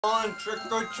On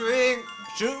trick or treat,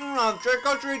 shooting on trick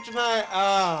or treat tonight.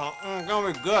 It's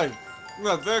gonna be good.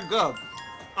 Yeah, very good.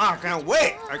 I can't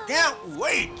wait. I can't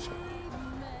wait.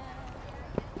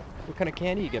 What kind of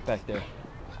candy you get back there?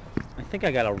 I think I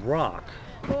got a rock.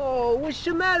 Oh, what's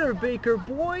the matter, Baker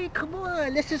boy? Come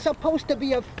on, this is supposed to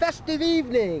be a festive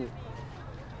evening.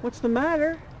 What's the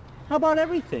matter? How about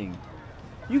everything?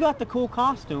 You got the cool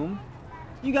costume.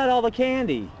 You got all the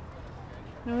candy.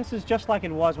 You know, this is just like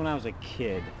it was when I was a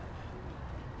kid.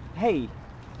 Hey,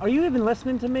 are you even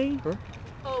listening to me? Huh?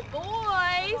 Oh,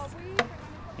 boys!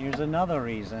 Here's another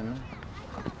reason.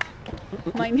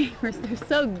 My neighbors, they're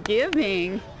so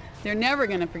giving. They're never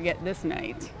gonna forget this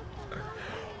night.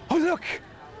 Oh, look!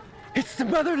 It's the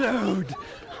mother lode!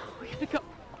 We gotta go.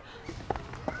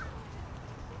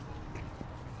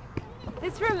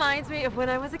 This reminds me of when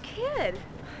I was a kid.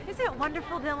 Isn't it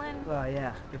wonderful, Dylan? Oh,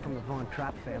 yeah. You're from the Von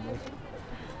Trapp family.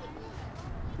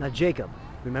 Now, Jacob,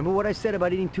 remember what I said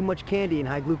about eating too much candy and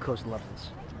high glucose levels?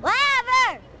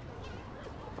 Lather!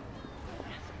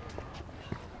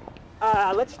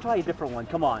 Let's try a different one.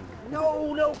 Come on.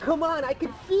 No, come on. I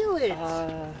can feel it.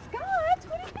 Scott,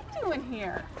 what are you doing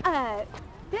here?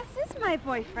 This is my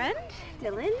boyfriend,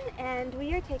 Dylan, and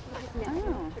we are taking his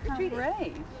nephew trick-or-treating.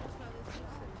 Great.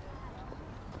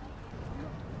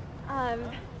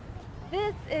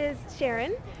 This is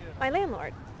Sharon, my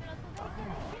landlord.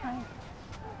 Hi.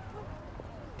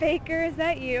 Baker, is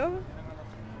that you?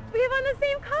 We have on the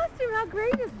same costume. How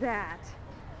great is that?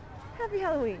 Happy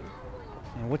Halloween.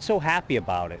 And what's so happy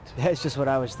about it? That's just what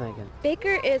I was thinking.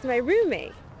 Baker is my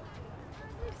roommate.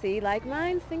 See, like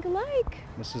minds think alike.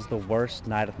 This is the worst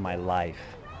night of my life.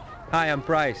 Hi, I'm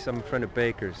Bryce. I'm a friend of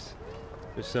Baker's.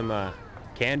 There's some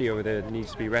candy over there that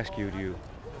needs to be rescued. You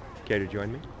care to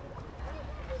join me?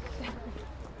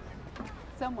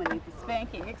 Someone needs a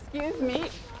spanking. Excuse me.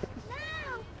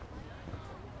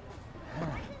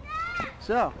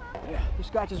 So, you're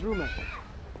Scotch's roommate.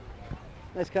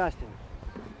 Nice costume.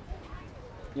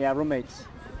 Yeah, roommates.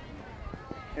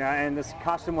 Yeah, and this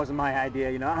costume wasn't my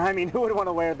idea, you know. I mean, who would want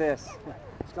to wear this?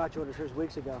 Scotch ordered hers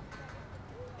weeks ago.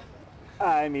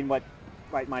 I mean, what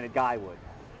right-minded guy would?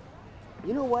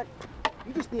 You know what?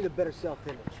 You just need a better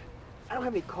self-image. I don't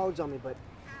have any cards on me, but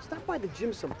stop by the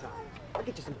gym sometime. I'll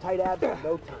get you some tight abs in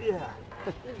no time. Yeah.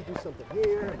 Maybe do something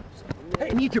here and something there.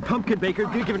 Hey, need your pumpkin, Baker.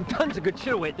 You're giving tons of good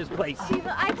shit away at this place.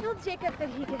 Sheila, I told Jacob that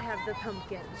he could have the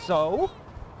pumpkin. So?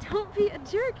 Don't be a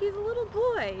jerk. He's a little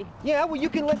boy. Yeah, well, you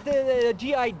can let the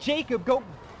G.I. Jacob go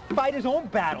fight his own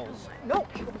battles. No,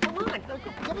 come on.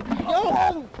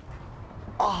 No!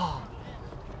 Oh.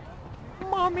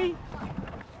 Mommy.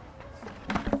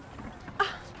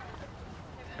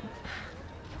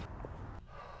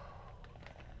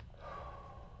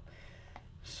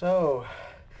 So,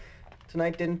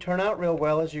 tonight didn't turn out real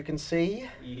well, as you can see.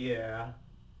 Yeah.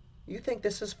 You think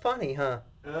this is funny, huh?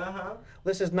 Uh-huh.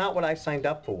 This is not what I signed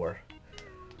up for.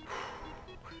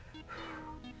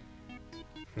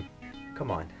 Come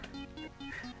on.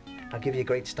 I'll give you a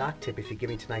great stock tip if you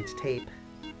give me tonight's tape.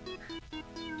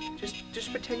 Just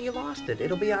pretend you lost it.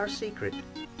 It'll be our secret.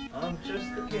 I'm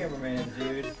just the cameraman,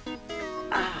 dude.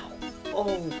 Ow!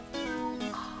 Oh!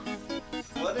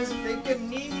 What does Baker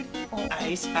need?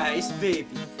 Ice, ice,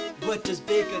 baby. What does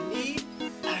Baker need?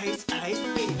 Ice, ice,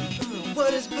 baby.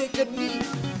 What does Baker need?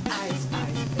 Ice,